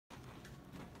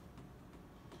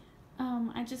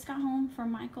I just got home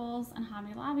from Michael's and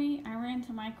Hobby Lobby. I ran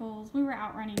to Michael's. We were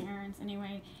out running errands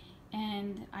anyway,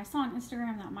 and I saw on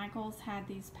Instagram that Michael's had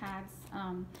these pads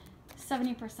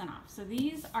 70% off. So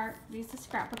these is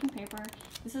Scrapbook and paper.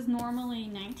 This is normally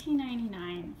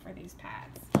 $19.99 for these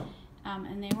pads,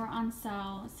 and they were on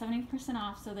sale 70%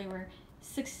 off. So they were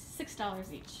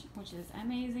 $6 each, which is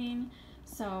amazing.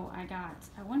 So I got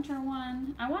a winter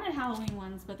one. I wanted Halloween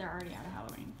ones, but they're already out of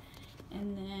Halloween.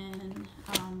 And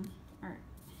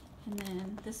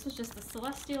then this was just the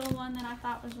Celestial one that I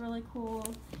thought was really cool.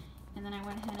 And then I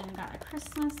went ahead and got a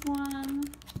Christmas one.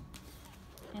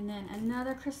 And then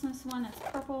another Christmas one that's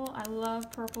purple. I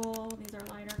love purple. These are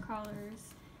lighter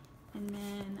colors. And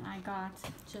then I got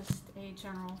just a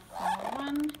general fall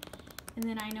one. And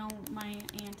then I know my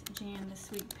Aunt Jan this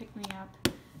week picked me up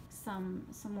some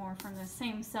more from the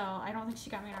same sale. I don't think she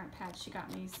got me an art pad. She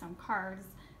got me some cards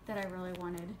that I really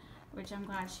wanted, which I'm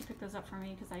glad she picked those up for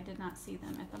me because I did not see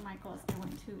them at the Michael's I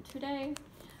went to today.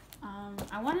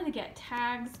 I wanted to get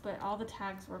tags, but all the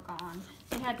tags were gone.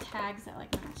 They had tags that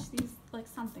like match these like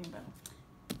something, but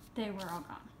they were all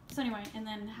gone. So anyway, and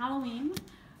then Halloween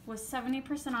was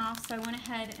 70% off, so I went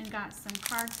ahead and got some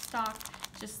cardstock,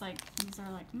 just like these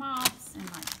are like moths and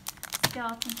like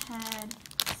skeleton head,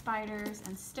 spiders,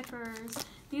 and stickers.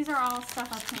 These are all stuff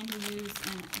I plan to use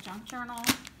in a junk journal.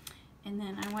 And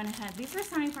then I went ahead, these were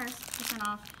 75%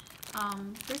 off.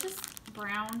 They're just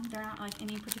brown, they're not like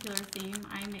any particular theme.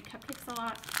 I make cupcakes a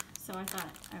lot, so I thought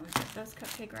I would get those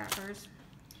cupcake wrappers.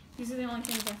 These are the only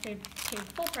things I paid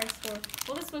full price for.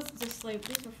 Well, this was just like,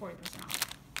 these were 40% off.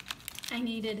 I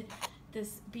needed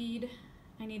this bead.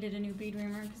 I needed a new bead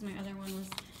reamer because my other one was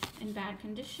in bad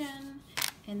condition.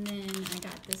 And then I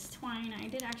got this twine. I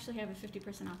did actually have a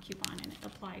 50% off coupon, and it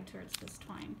applied towards this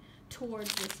twine because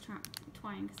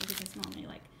I think it's normally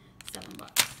like $7.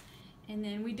 And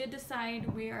then we did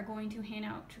decide we are going to hand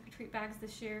out trick-or-treat bags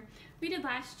this year. We did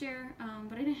last year,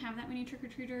 but I didn't have that many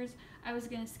trick-or-treaters. I was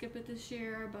going to skip it this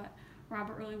year, but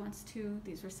Robert really wants to.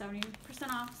 These were 70%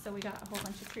 off, so we got a whole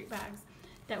bunch of treat bags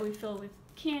that we fill with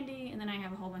candy, and then I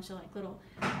have a whole bunch of like little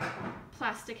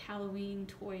plastic Halloween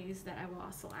toys that I will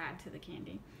also add to the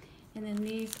candy. And then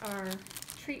these are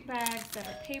treat bags that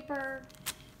are paper.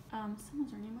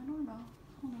 Someone's ringing my doorbell.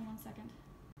 Hold on one second.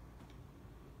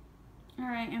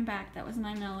 Alright, I'm back. That was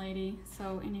my mail lady.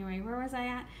 So anyway, where was I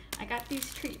at? I got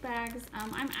these treat bags.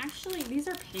 These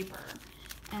are paper,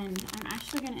 and I'm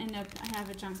actually going to end up, I have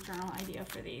a junk journal idea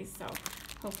for these, so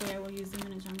hopefully I will use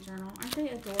them in a junk journal. Aren't they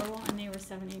adorable? And they were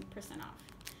 70% off.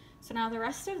 So now the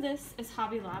rest of this is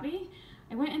Hobby Lobby.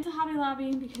 I went into Hobby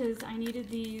Lobby because I needed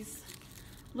these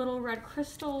little red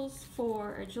crystals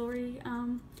for a jewelry,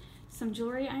 some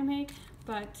jewelry I make,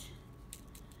 but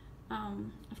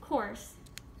of course,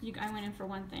 I went in for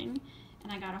one thing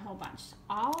and I got a whole bunch.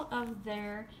 All of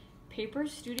their Paper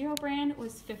Studio brand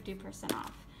was 50%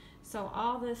 off. So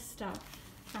all this stuff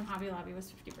from Hobby Lobby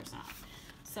was 50% off.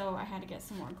 So I had to get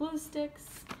some more glue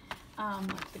sticks. I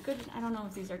don't know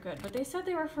if these are good, but they said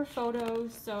they were for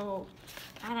photos, so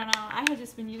I don't know. I had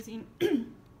just been using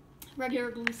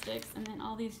regular glue sticks, and then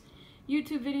all these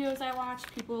YouTube videos I watch,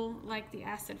 people like the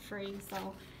acid-free,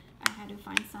 so I had to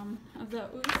find some of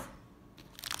those.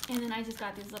 And then I just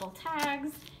got these little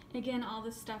tags. Again, all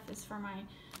this stuff is for my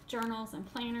journals and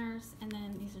planners, and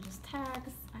then these are just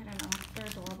tags. I don't know, they're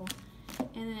adorable.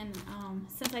 And then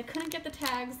since I couldn't get the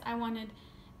tags I wanted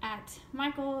at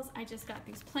Michael's, I just got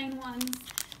these plain ones,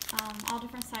 all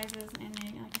different sizes, and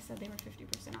they, like I said, they were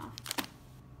 50% off.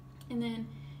 And then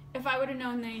if I would have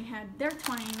known they had their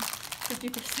twine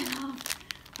 50% off,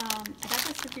 I got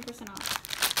this 50%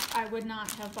 off, I would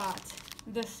not have bought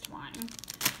this twine.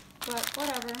 But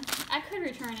whatever, I could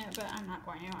return it, but I'm not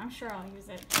going to. I'm sure I'll use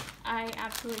it. I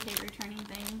absolutely hate returning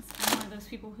things. I'm one of those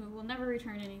people who will never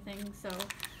return anything, so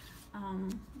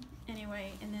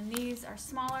anyway. And then these are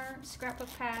smaller scrapbook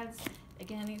pads.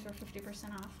 Again, these were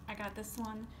 50% off. I got this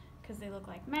one because they look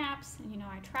like maps, and you know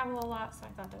I travel a lot, so I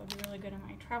thought that would be really good in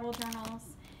my travel journals.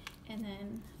 And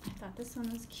then I thought this one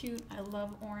was cute. I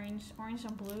love orange. Orange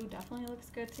and blue definitely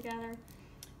looks good together.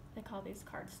 They call these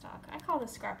cardstock. I call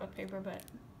this scrapbook paper, but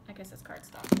I guess it's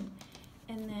cardstock.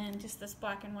 And then just this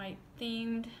black and white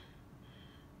themed.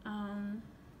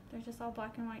 They're just all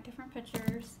black and white, different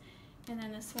pictures. And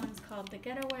then this one's called The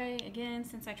Getaway. Again,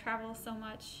 since I travel so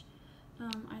much,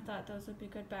 I thought those would be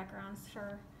good backgrounds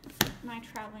for my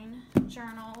traveling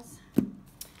journals.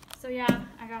 So yeah,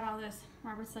 I got all this.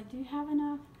 Robert's like, do you have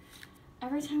enough?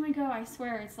 Every time we go, I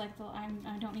swear, it's like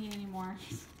I don't need any more.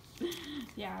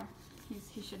 Yeah,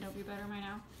 he should know me better by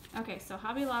now. Okay, so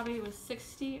Hobby Lobby was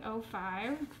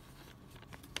 $60.05.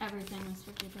 Everything was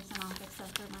 50% off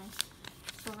except for my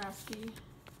Swarovski.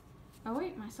 Oh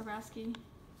wait, my Swarovski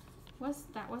was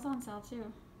on sale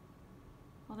too.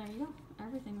 Well, there you go.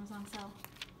 Everything was on sale.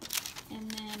 And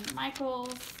then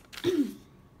Michael's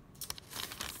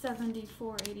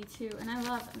 $74.82, and I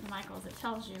love the Michael's. It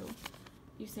tells you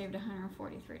saved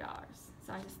 $143.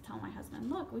 So I just tell my husband,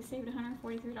 look, we saved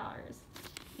 $143,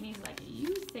 and he's like,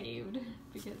 you saved,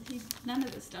 because none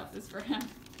of this stuff is for him.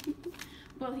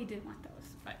 Well, he did want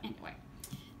those, but anyway,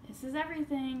 this is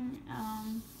everything.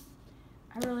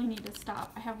 I really need to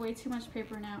stop. I have way too much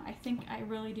paper now. I think I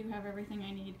really do have everything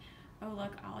I need. Oh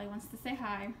look, Ollie wants to say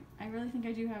hi. I really think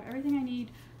I do have everything I need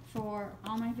for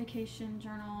all my vacation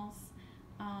journals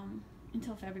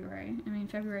until February. I mean,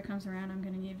 February comes around, I'm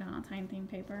going to need Valentine themed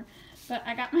paper. But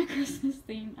I got my Christmas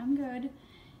theme. I'm good.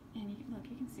 And look,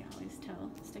 you can see Ollie's toe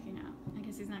sticking out. I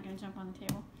guess he's not going to jump on the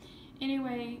table.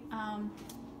 Anyway,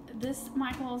 this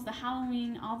Michael's, the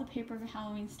Halloween, all the paper for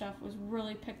Halloween stuff was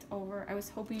really picked over. I was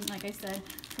hoping, like I said,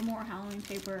 for more Halloween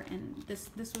paper, and this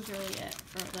was really it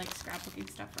for like scrapbooking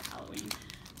stuff for Halloween.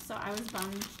 So I was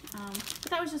bummed.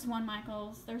 But that was just one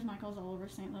Michael's. There's Michael's all over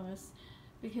St. Louis,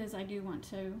 because I do want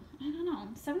to, I don't know,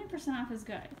 70% off is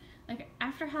good. Like,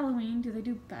 after Halloween, do they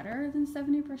do better than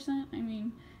 70%? I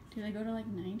mean, do they go to like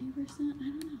 90%? I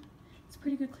don't know. It's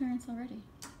pretty good clearance already.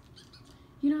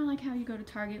 You know, like how you go to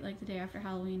Target like the day after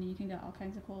Halloween and you can get all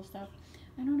kinds of cool stuff?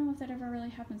 I don't know if that ever really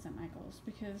happens at Michael's,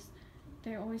 because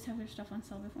they always have their stuff on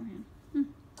sale beforehand.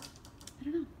 I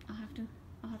don't know. I'll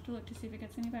have to look to see if it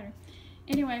gets any better.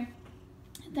 Anyway,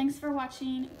 thanks for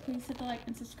watching. Please hit the like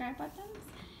and subscribe buttons,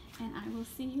 and I will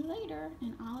see you later.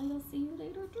 And Ollie will see you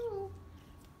later too.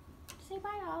 Say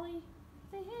bye, Ollie.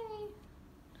 Say hey.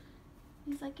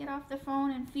 He's like, get off the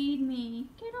phone and feed me.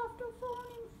 Get off the phone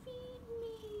and